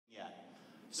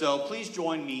So please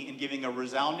join me in giving a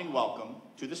resounding welcome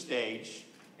to the stage,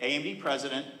 AMD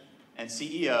President and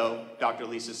CEO, Dr.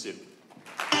 Lisa Su.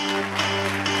 All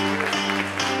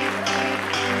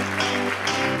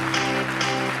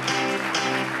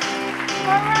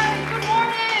right, good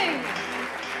morning.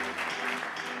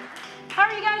 How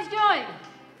are you guys doing?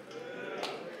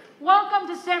 Welcome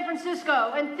to San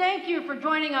Francisco, and thank you for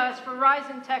joining us for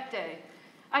Ryzen Tech Day.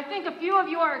 I think a few of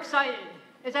you are excited.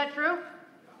 Is that true?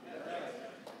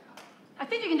 I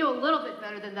think you can do a little bit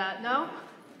better than that, no?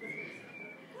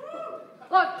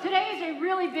 Look, today is a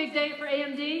really big day for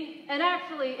AMD, and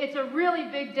actually, it's a really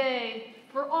big day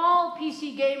for all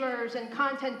PC gamers and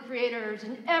content creators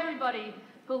and everybody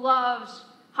who loves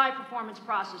high-performance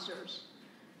processors.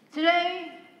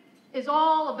 Today is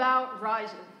all about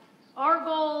Ryzen. Our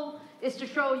goal is to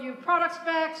show you product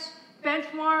specs,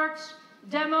 benchmarks,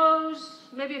 demos,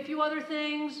 maybe a few other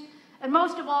things, and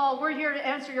most of all, we're here to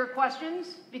answer your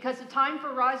questions because the time for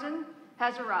Ryzen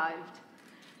has arrived.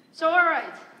 So, all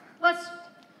right, let's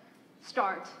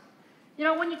start. You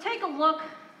know, when you take a look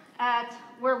at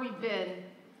where we've been,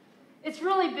 it's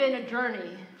really been a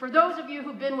journey. For those of you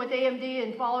who've been with AMD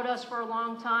and followed us for a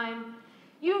long time,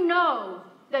 you know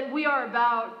that we are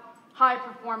about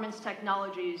high-performance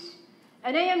technologies.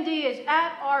 And AMD is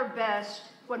at our best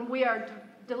when we are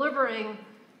delivering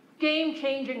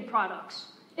game-changing products.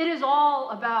 It is all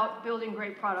about building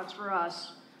great products for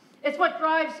us. It's what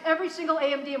drives every single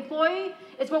AMD employee.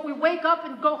 It's what we wake up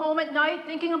and go home at night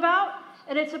thinking about.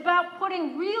 And it's about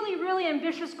putting really, really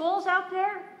ambitious goals out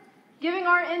there, giving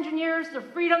our engineers the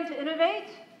freedom to innovate,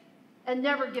 and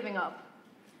never giving up.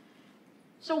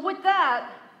 So with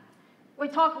that, we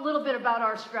talk a little bit about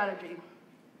our strategy.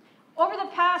 Over the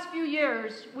past few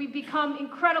years, we've become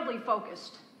incredibly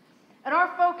focused. And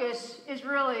our focus is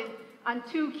really on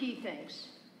two key things.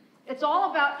 It's all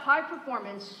about high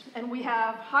performance, and we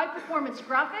have high performance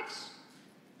graphics,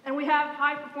 and we have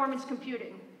high performance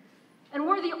computing. And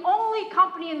we're the only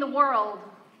company in the world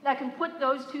that can put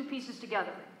those two pieces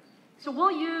together. So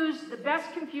we'll use the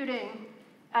best computing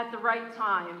at the right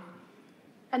time.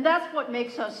 And that's what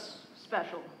makes us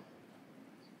special.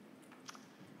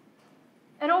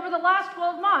 And over the last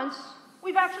 12 months,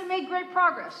 we've actually made great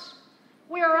progress.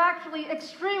 We are actually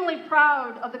extremely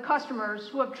proud of the customers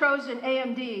who have chosen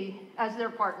AMD as their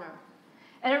partner.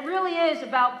 And it really is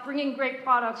about bringing great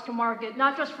products to market,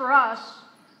 not just for us,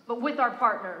 but with our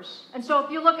partners. And so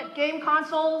if you look at game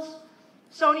consoles,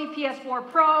 Sony PS4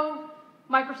 Pro,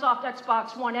 Microsoft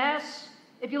Xbox One S,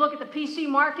 if you look at the PC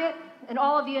market and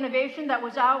all of the innovation that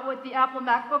was out with the Apple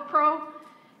MacBook Pro,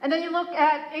 and then you look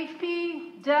at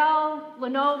HP, Dell,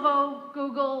 Lenovo,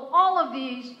 Google, all of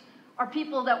these are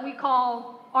people that we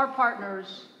call our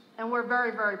partners, and we're very,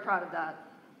 very proud of that.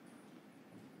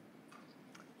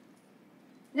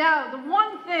 Now, the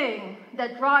one thing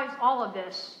that drives all of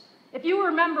this, if you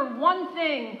remember one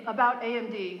thing about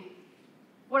AMD,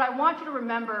 what I want you to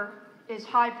remember is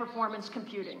high-performance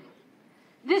computing.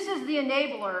 This is the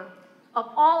enabler of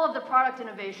all of the product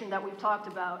innovation that we've talked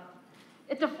about.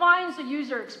 It defines the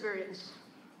user experience.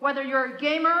 Whether you're a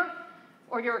gamer,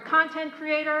 or you're a content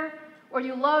creator, or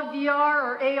you love VR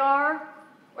or AR,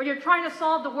 or you're trying to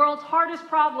solve the world's hardest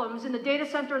problems in the data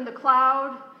center in the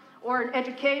cloud, or in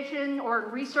education, or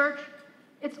in research,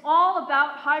 it's all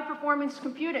about high-performance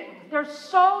computing. There's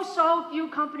so few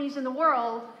companies in the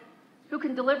world who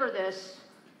can deliver this,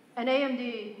 and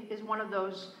AMD is one of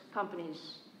those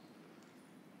companies.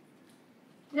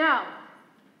 Now,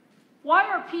 why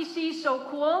are PCs so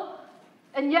cool?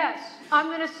 And yes, I'm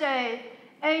going to say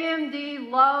AMD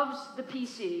loves the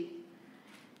PC.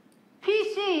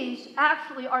 PCs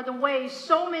actually are the way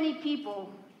so many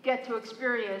people get to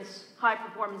experience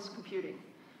high-performance computing.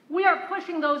 We are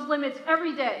pushing those limits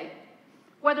every day.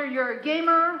 Whether you're a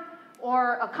gamer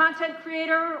or a content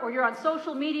creator or you're on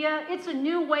social media, it's a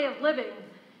new way of living.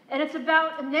 And it's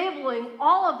about enabling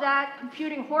all of that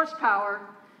computing horsepower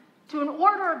to an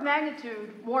order of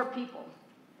magnitude more people.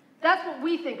 That's what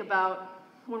we think about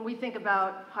when we think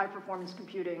about high-performance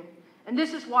computing. And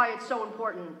this is why it's so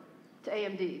important to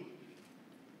AMD.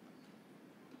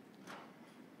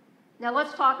 Now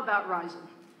let's talk about Ryzen.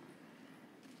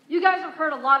 You guys have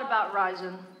heard a lot about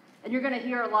Ryzen, and you're going to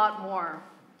hear a lot more.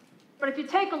 But if you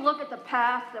take a look at the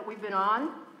path that we've been on,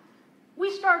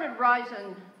 we started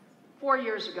Ryzen 4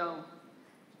 years ago,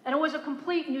 and it was a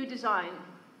complete new design.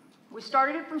 We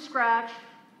started it from scratch,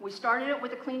 we started it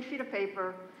with a clean sheet of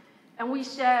paper, and we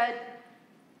said,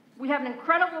 we have an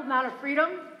incredible amount of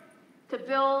freedom to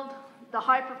build the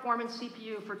high-performance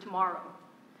CPU for tomorrow.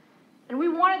 And we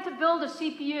wanted to build a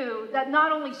CPU that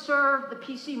not only served the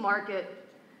PC market,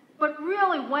 but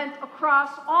really went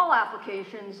across all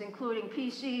applications, including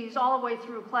PCs, all the way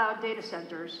through cloud data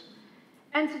centers.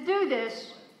 And to do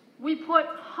this, we put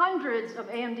hundreds of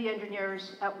AMD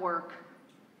engineers at work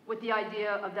with the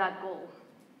idea of that goal.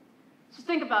 So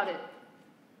think about it.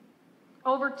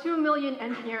 Over 2 million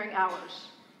engineering hours,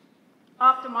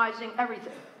 optimizing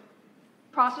everything.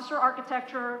 Processor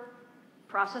architecture,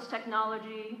 process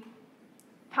technology,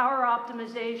 power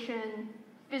optimization,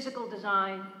 physical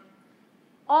design,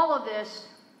 all of this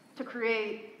to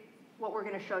create what we're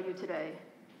going to show you today.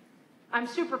 I'm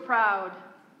super proud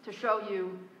to show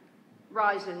you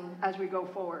Ryzen as we go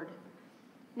forward.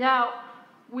 Now,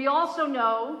 we also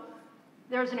know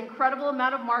there's an incredible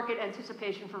amount of market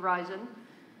anticipation for Ryzen.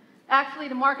 Actually,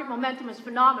 the market momentum is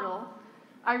phenomenal.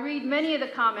 I read many of the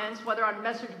comments, whether on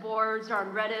message boards or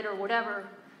on Reddit or whatever.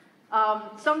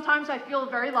 Sometimes I feel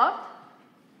very loved.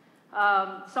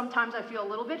 Sometimes I feel a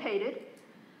little bit hated.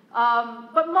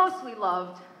 But mostly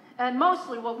loved. And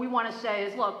mostly what we want to say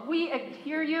is, look, we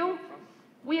hear you.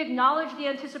 We acknowledge the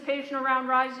anticipation around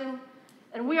Ryzen.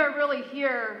 And we are really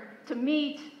here to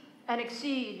meet and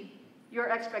exceed your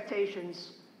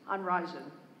expectations on Ryzen.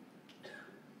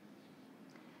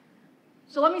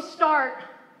 So let me start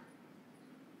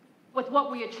with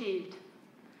what we achieved.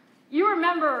 You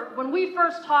remember when we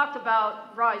first talked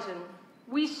about Ryzen,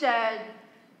 we said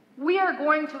we are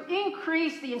going to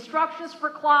increase the instructions per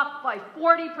clock by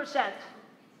 40%.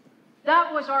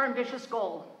 That was our ambitious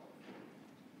goal.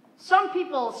 Some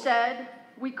people said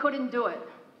we couldn't do it.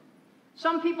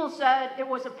 Some people said it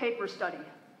was a paper study.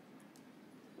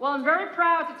 Well, I'm very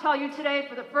proud to tell you today,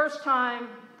 for the first time,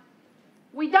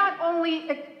 we not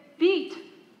only beat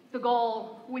the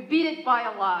goal, we beat it by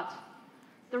a lot.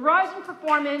 The Ryzen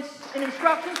performance in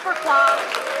instructions per clock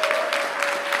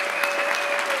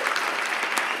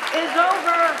is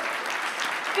over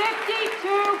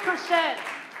 52%.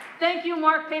 Thank you,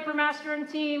 Mark Papermaster and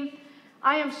team.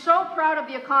 I am so proud of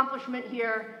the accomplishment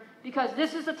here because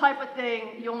this is the type of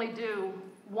thing you only do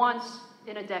once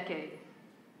in a decade.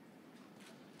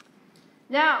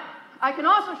 Now, I can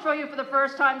also show you for the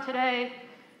first time today,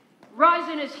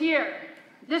 Ryzen is here.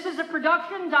 This is a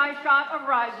production die shot of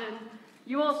Ryzen.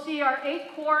 You will see our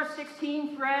 8-core,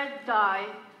 16-thread die.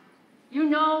 You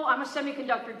know I'm a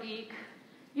semiconductor geek.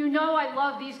 You know I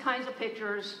love these kinds of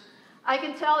pictures. I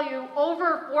can tell you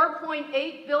over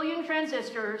 4.8 billion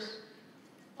transistors,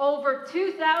 over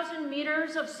 2,000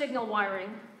 meters of signal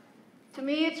wiring. To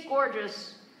me, it's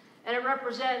gorgeous, and it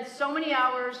represents so many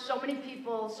hours, so many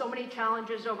people, so many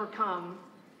challenges overcome.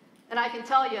 And I can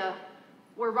tell you,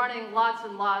 we're running lots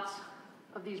and lots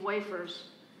of these wafers.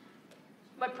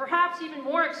 But perhaps even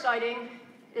more exciting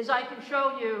is I can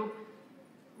show you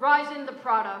Ryzen, the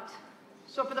product.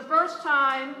 So for the first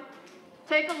time,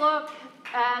 take a look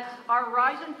at our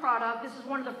Ryzen product. This is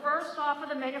one of the first off of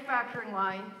the manufacturing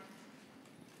line.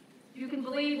 You can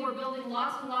believe we're building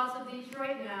lots and lots of these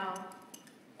right now.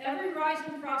 Every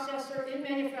Ryzen processor in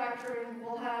manufacturing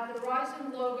will have the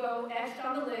Ryzen logo etched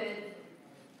on the lid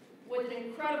with an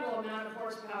incredible amount of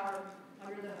horsepower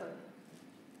under the hood.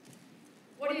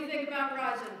 What do you think about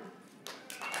Ryzen?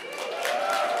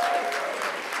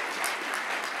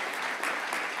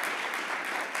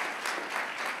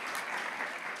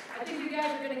 I think you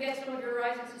guys are going to get some of your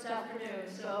Ryzens this afternoon,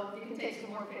 so you can take some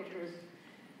more pictures.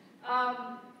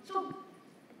 So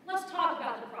let's talk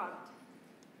about the product.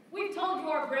 We've told you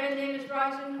our brand name is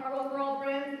Ryzen. Our overall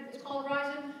brand is called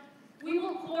Ryzen. We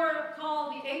will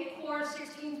call the 8-core,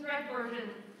 16-thread version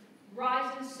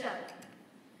Ryzen 7.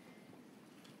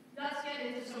 Let's get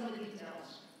into some of the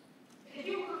details. If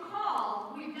you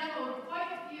recall, we've demoed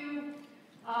quite a few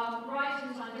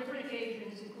Ryzens on different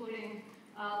occasions, including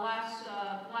last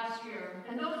year,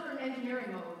 and those are in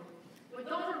engineering mode. But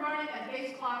those are running at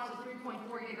base clocks of 3.4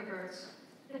 gigahertz.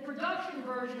 The production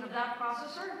version of that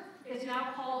processor is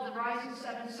now called the Ryzen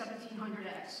 7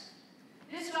 1700X.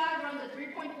 This guy runs at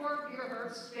 3.4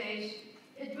 gigahertz base.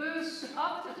 It boosts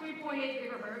up to 3.8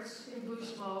 gigahertz in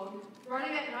boost mode,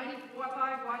 running at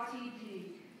 95 watt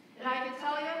TDP. And I can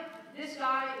tell you, this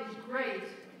guy is great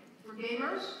for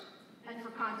gamers and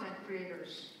for content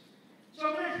creators. So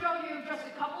I'm going to show you just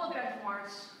a couple of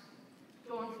benchmarks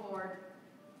going forward.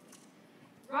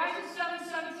 Ryzen 7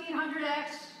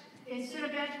 1700X in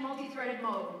Cinebench multi-threaded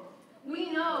mode.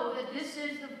 We know that this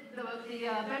is the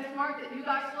benchmark that you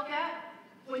guys look at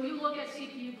when you look at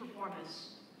CPU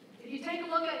performance. If you take a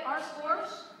look at our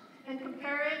scores and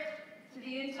compare it to the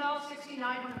Intel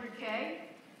 6900K,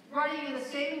 running in the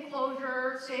same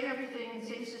enclosure, same everything,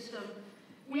 same system,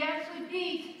 we actually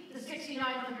beat the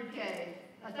 6900K,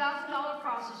 a $1,000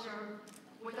 processor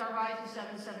with our Ryzen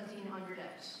 7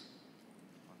 1700X.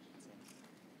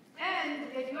 And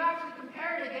if you actually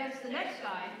compare it against the next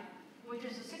guy, which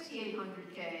is the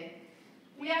 6800K,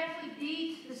 we actually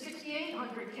beat the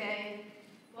 6800K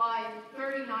by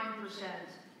 39%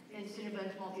 in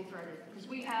Cinebench multi-threaded, because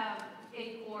we have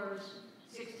 8 cores,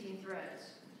 16 threads.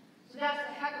 So that's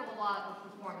a heck of a lot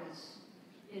of performance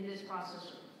in this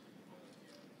processor.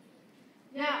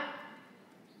 Now,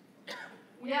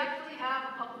 we actually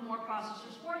have a couple more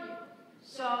processors for you.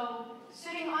 So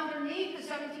sitting underneath the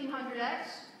 1700X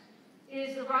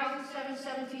is the Ryzen 7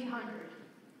 1700.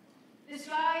 This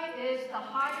guy is the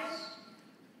highest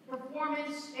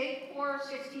performance 8-core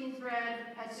 16 thread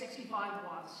at 65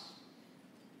 watts.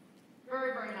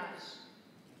 Very, very nice.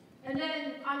 And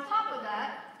then on top of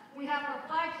that, we have our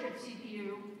flagship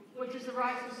CPU, which is the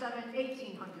Ryzen 7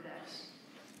 1800X.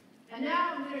 And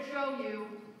now I'm going to show you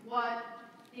what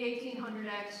the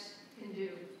 1800X can do.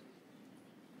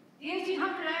 The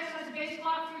 1800X has a base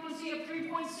clock frequency of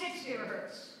 3.6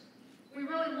 gigahertz. We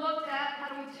really looked at how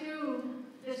do we tune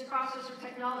this processor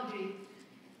technology,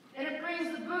 and it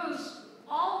brings the boost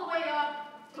all the way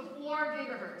up to 4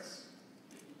 gigahertz.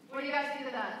 What do you guys think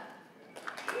of that?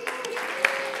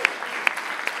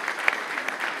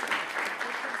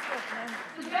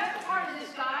 The best part of this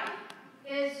guy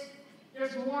is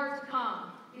there's more to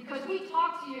come, because we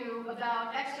talked to you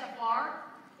about XFR,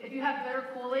 if you have better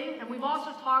cooling, and we've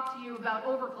also talked to you about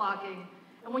overclocking.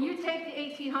 And when you take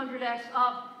the 1800X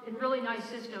up in really nice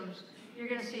systems, you're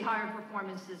going to see higher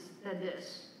performances than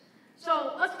this.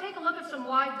 So let's take a look at some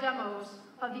live demos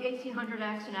of the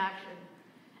 1800X in action.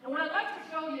 And what I'd like to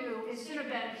show you is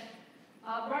Cinebench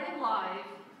running live.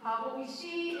 What we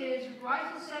see is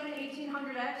Ryzen 7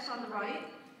 1800X on the right,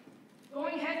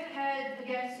 going head-to-head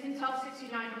against Intel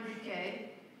 6900K.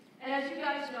 And as you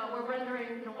guys know, we're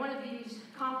rendering one of these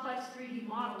complex 3D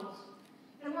models,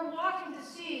 and we're watching to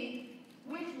see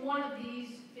which one of these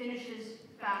finishes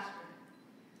faster.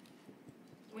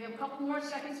 We have a couple more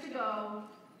seconds to go.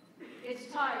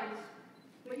 It's tight,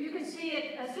 but you can see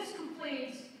it as this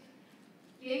completes.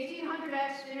 The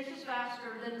 1800X finishes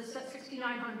faster than the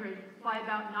 6900 by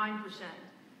about 9%.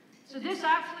 So this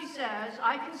actually says,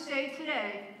 I can say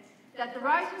today, that the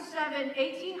Ryzen 7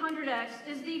 1800X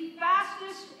is the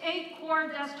fastest 8-core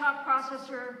desktop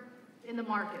processor in the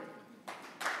market.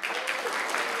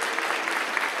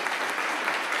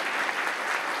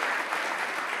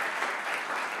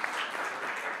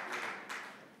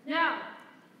 Now,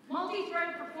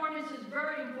 multi-thread performance is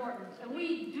very important, and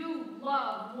we do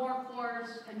love more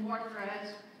cores and more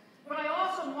threads, but I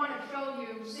also want to show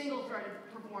you single-threaded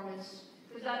performance,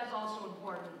 because that is also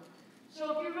important.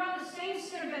 So if you run the same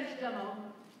Cinebench demo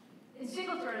in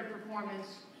single-threaded performance,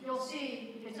 you'll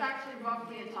see it's actually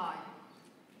roughly a tie.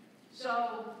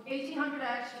 So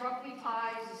 1800X roughly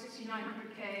ties the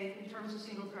 6900K in terms of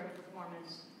single-threaded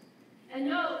performance. And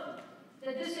note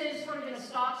that this is sort of in a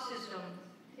stock system.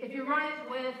 If you run it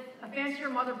with a fancier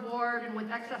motherboard and with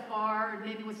XFR and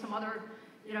maybe with some other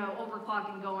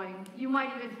overclocking going, you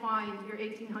might even find your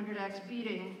 1800X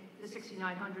beating the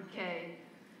 6900K.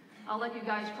 I'll let you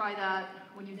guys try that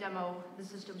when you demo the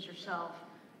systems yourself.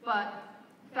 But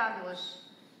fabulous.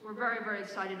 We're very, very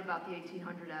excited about the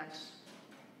 1800X.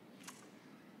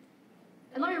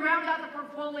 And let me round out the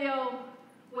portfolio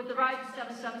with the Ryzen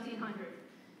 7 1700.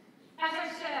 As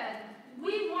I said,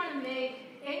 we want to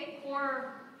make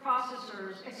 8-core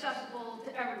processors accessible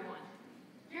to everyone.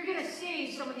 You're going to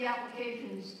see some of the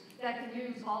applications that can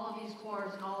use all of these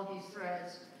cores and all of these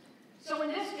threads. So in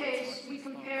this case, we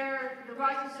compare the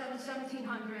Ryzen 7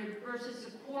 1700 versus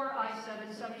the Core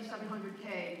i7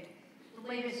 7700K, the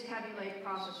latest Kaby Lake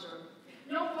processor.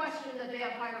 No question that they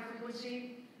have higher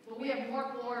frequency, but we have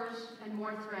more cores and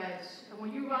more threads. And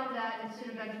when you run that in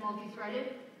Cinebench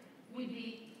multi-threaded, we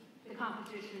beat the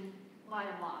competition by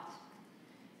a lot.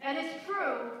 And it's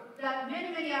true that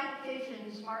many, many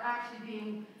applications are actually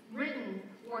being written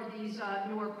for these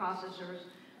newer processors.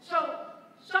 So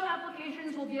some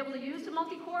applications will be able to use the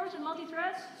multi-cores and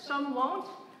multi-threads, some won't,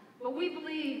 but we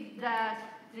believe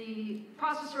that the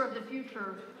processor of the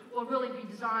future will really be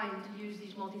designed to use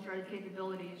these multi-threaded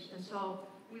capabilities, and so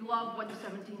we love what the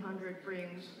 1700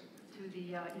 brings to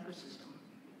the ecosystem.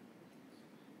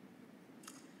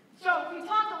 So we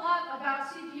talked a lot about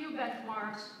CPU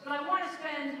benchmarks, but I want to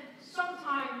spend some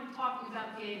time talking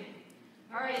about gaming.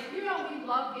 All right, you know we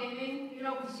love gaming, you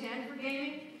know we stand for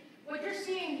gaming. What you're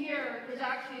seeing here is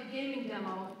actually a gaming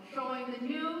demo showing the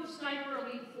new Sniper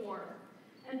Elite 4.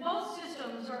 And both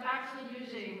systems are actually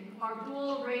using our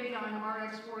dual Radeon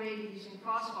RX 480s in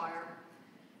Crossfire.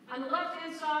 On the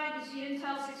left-hand side, you see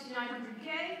Intel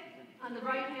 6900K. On the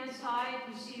right-hand side,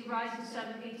 you see Ryzen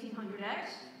 7 1800X.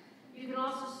 You You can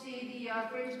also see the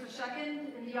frames per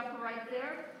second in the upper right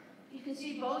there. You can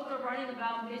see both are running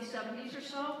about mid-70s or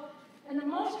so. And the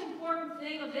most important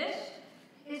thing of this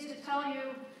is to tell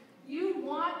you, you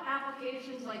want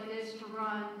applications like this to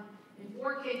run in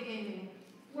 4K gaming,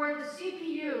 where the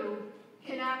CPU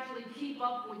can actually keep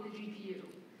up with the GPU.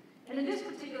 And in this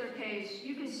particular case,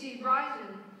 you can see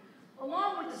Ryzen,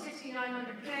 along with the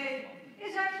 6900K,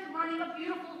 is actually running a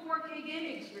beautiful 4K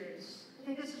gaming experience. I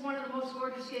think this is one of the most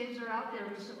gorgeous games that are out there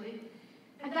recently.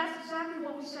 And that's exactly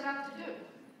what we set out to do.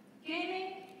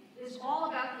 Gaming is all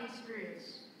about the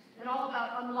experience and all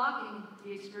about unlocking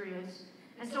the experience.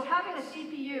 And so having a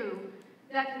CPU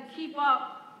that can keep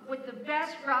up with the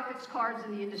best graphics cards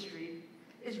in the industry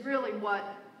is really what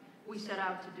we set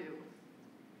out to do.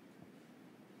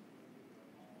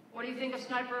 What do you think of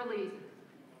Sniper Elite?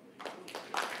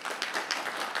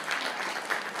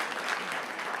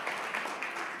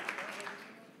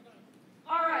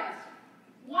 All right,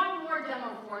 one more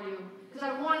demo for you, because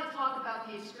I want to talk about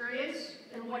the experience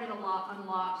and what it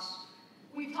unlocks.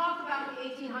 We've talked about the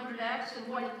 1800X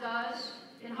and what it does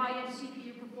in high-end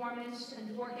CPU performance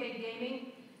and 4K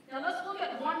gaming. Now let's look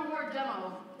at one more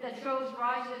demo that shows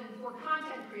Ryzen for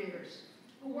content creators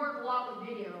who work a lot with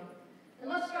video. And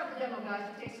let's start the demo, guys.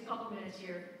 It takes a couple minutes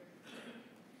here.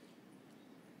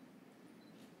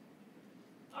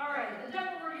 All right, the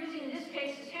demo we're using in this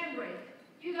case is Handbrake.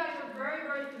 You guys are very,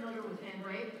 very familiar with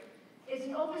Handbrake. It's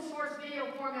an open source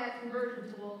video format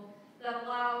conversion tool that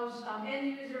allows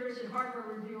end users and hardware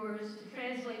reviewers to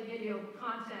translate video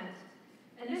content.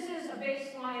 And this is a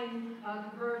baseline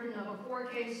conversion of a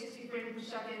 4K 60 frames per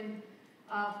second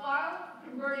file,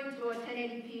 converting to a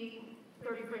 1080p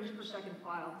 30 frames per second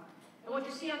file. And what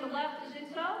you see on the left is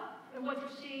Intel, and what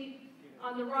you see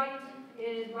on the right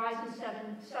is Ryzen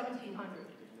 7 1700.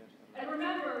 And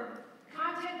remember,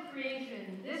 content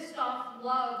creation, this stuff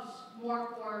loves more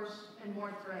cores and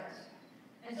more threads.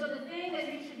 And so the thing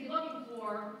that you should be looking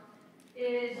for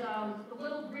is the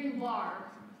little green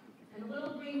bar. And the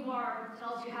little green bar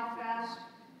tells you how fast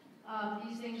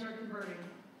these things are converting.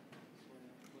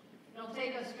 It'll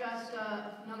take us just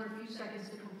another few seconds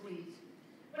to complete.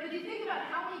 But if you think about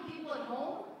how many people at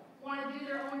home want to do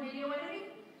their own video editing,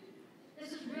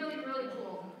 this is really, really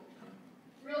cool.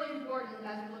 Really important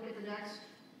as we look at the next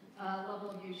level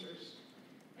of users.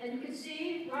 And you can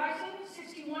see Ryzen,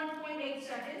 61.8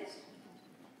 seconds.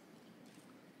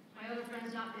 My other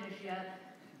friend's not finished yet.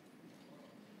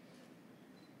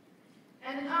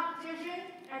 And the competition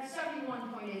at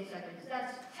 71.8 seconds.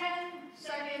 That's 10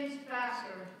 seconds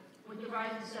faster with the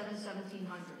Ryzen 7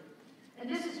 1700. And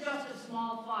this is just a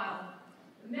small file.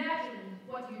 Imagine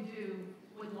what you do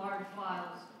with large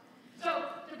files. So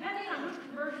depending on which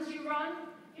conversions you run,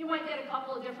 you might get a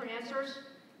couple of different answers,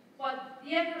 but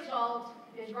the end result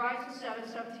is Ryzen 7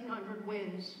 1700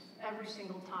 wins every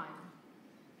single time.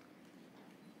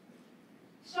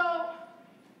 So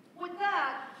with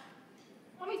that,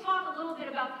 let me talk a little bit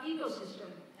about the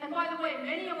ecosystem. And by the way,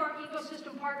 many of our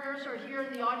ecosystem partners are here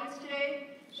in the audience today,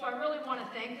 so I really want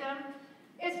to thank them.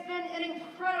 It's been an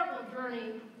incredible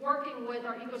journey working with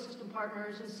our ecosystem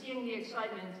partners and seeing the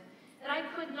excitement. And I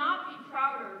could not be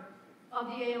prouder of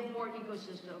the AM4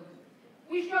 ecosystem.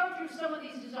 We showed through some of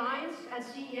these designs at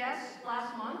CES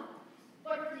last month,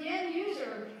 but for the end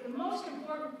user, the most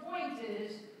important point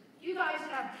is you guys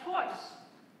have choice.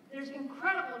 There's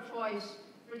incredible choice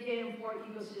for the AM4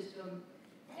 ecosystem.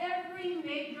 Every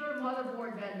major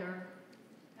motherboard vendor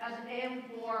has an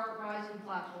AM4 Ryzen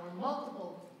platform,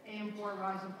 multiple AM4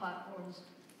 Ryzen platforms.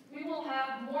 We will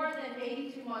have more than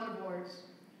 82 motherboards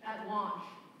at launch.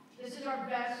 This is our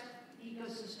best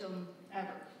ecosystem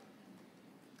ever.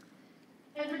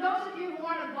 And for those of you who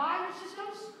want to buy your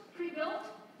systems pre-built,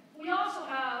 we also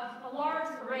have a large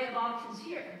array of options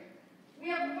here. We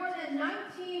have more than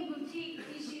 19 boutique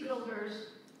PC builders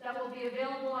that will be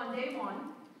available on day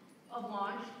one of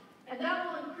launch, and that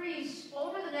will increase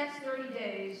over the next 30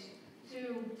 days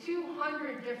to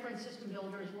 200 different system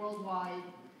builders worldwide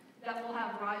that will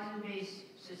have Ryzen-based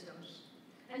systems.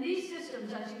 And these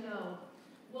systems, as you know,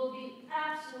 will be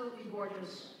absolutely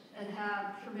gorgeous and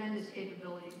have tremendous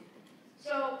capability.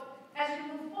 So as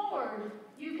you move forward,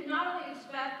 you can not only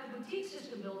expect the boutique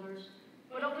system builders,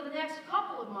 but over the next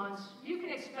couple of months, you can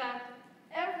expect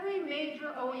every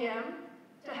major OEM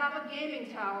to have a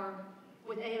gaming tower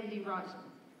with AMD Ryzen.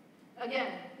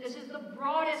 Again, this is the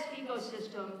broadest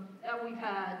ecosystem that we've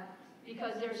had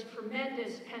because there's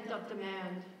tremendous pent-up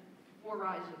demand for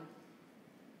Ryzen.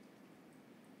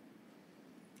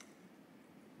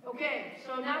 Okay,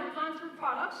 so now we've gone through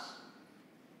products,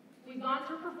 we've gone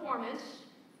through performance,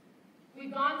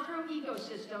 we've gone through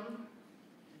ecosystem.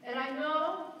 And I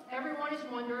know everyone is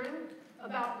wondering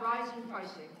about Ryzen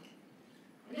pricing.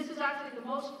 And this is actually the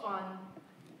most fun,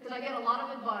 because I get a lot of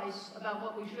advice about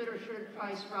what we should or shouldn't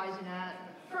price Ryzen at.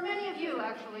 For many of you,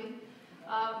 actually,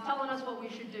 telling us what we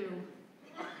should do.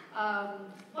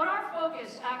 But our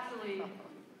focus, actually,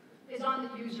 is on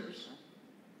the users.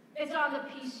 It's on the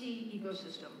PC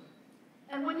ecosystem.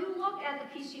 And when you look at the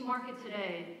PC market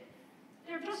today,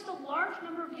 there are just a large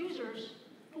number of users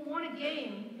who want to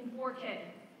game in 4K,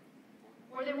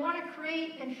 or they want to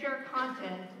create and share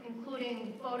content,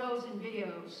 including photos and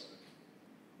videos.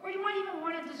 Or you might even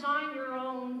want to design your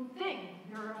own thing,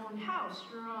 your own house,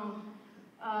 your own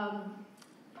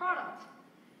product.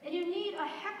 And you need a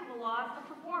heck of a lot of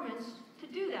performance to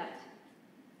do that.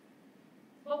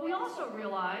 But we also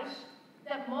realize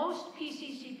that most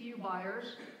PC CPU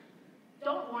buyers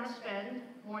don't want to spend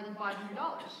more than $500.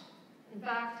 In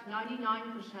fact,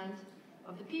 99%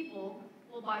 of the people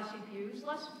will buy CPUs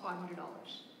less than $500.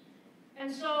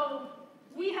 And so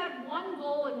we had one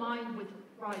goal in mind with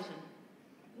Ryzen.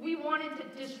 We wanted to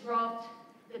disrupt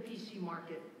the PC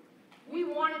market. We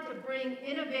wanted to bring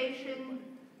innovation,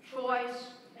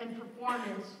 choice, and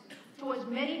performance to as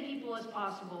many people as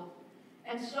possible.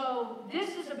 And so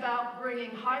this is about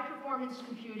bringing high-performance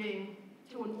computing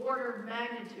to an order of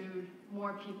magnitude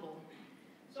more people.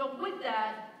 So with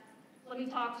that, let me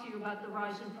talk to you about the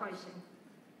Ryzen pricing.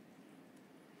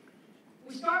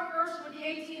 We start first with the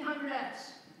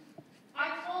 1800X.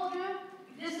 I told you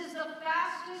this is the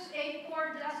fastest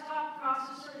 8-core desktop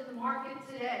processor in the market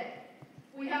today.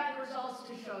 We have the results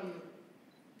to show you.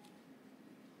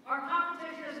 Our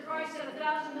competition is priced at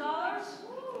 $1,000.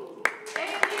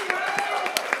 AMD Ryzen,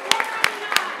 $499.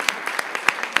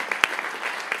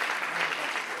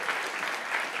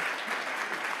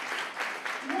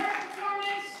 More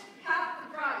performance, half the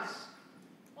price.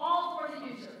 All for the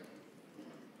user.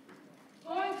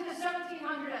 Going to the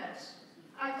 1700X.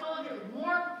 I told you,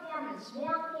 more performance,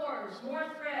 more cores, more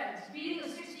threads, beating the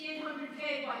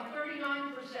 6800K by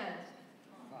 39%.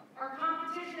 Our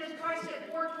competition is priced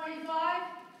at $425.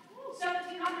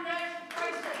 1700X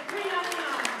priced at $399.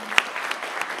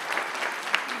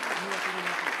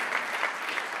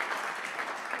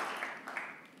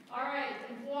 All right,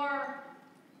 and for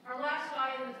our last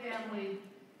guy in the family,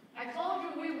 I told you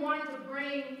we wanted to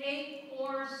bring 8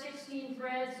 cores, 16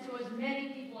 threads to as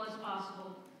many people as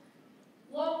possible.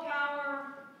 Low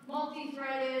power,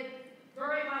 multi-threaded,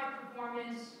 very high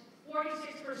performance,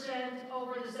 46%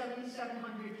 over the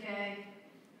 7700K.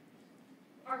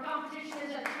 Our competition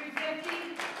is at $350.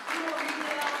 We will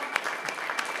retail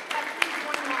at $329.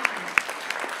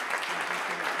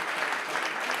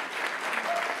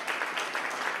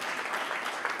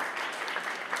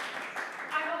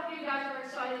 I hope you guys are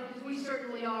excited, because we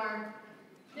certainly are.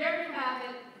 There you have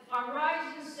it, our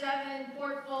Ryzen 7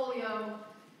 portfolio,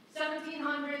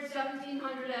 1700,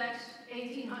 1700X,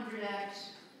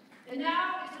 1800X. And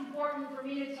now it's important for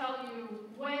me to tell you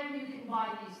when you can buy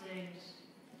these things.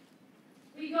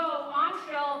 We go on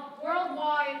shelf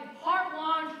worldwide, hard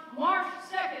launch, March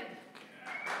 2nd.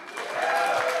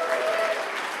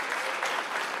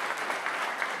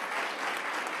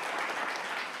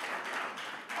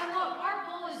 And look, our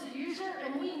goal is the user,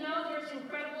 and we know there's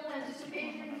incredible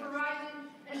anticipation for Ryzen,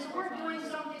 and so we're doing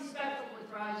something special with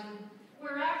Ryzen.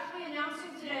 We're actually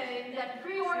announcing today that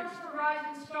pre-orders for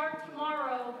Ryzen start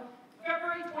tomorrow,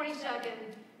 February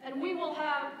 22nd, and we will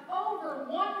have over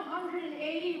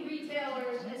 180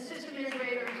 retailers and system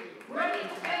integrators ready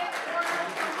to take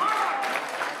orders tomorrow.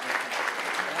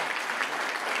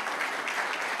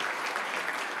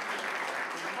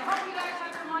 I hope you guys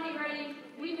have your money ready.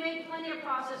 We made plenty of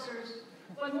processors,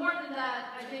 but more than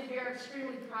that, I think we are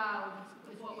extremely proud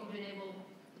with what we've been able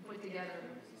to put together.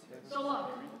 So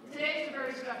look, today's a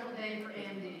very special day for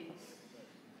AMD.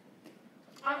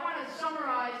 I want to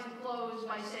summarize and close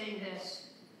by saying this.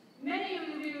 Many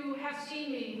of you have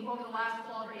seen me over the last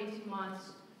 12 or 18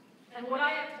 months, and what I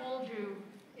have told you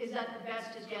is that the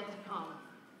best is yet to come.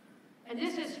 And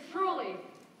this is truly,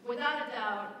 without a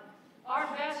doubt, our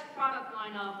best product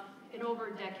lineup in over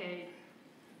a decade.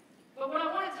 But what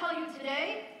I want to tell you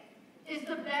today is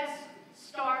the best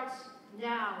starts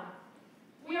now.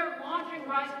 We are launching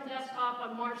Ryzen Desktop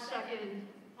on March 2nd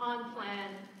on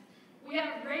plan. We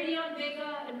have Radeon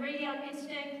Vega and Radeon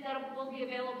Instinct that will be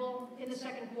available in the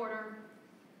second quarter.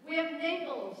 We have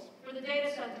Naples for the data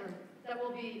center that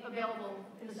will be available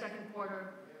in the second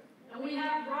quarter. And we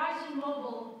have Ryzen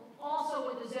Mobile also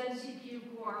with the Zen CPU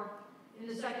core in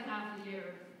the second half of the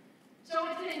year. So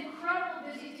it's an incredible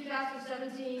busy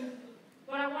 2017,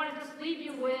 but I want to just leave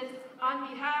you with, on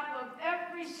behalf of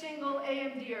every single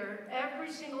AMDer,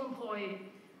 every single employee,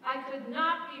 I could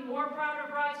not be more proud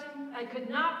of Ryzen. I could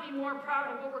not be more proud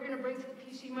of what we're going to bring to the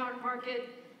PC market.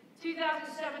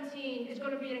 2017 is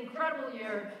going to be an incredible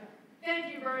year.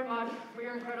 Thank you very much for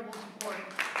your incredible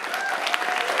support.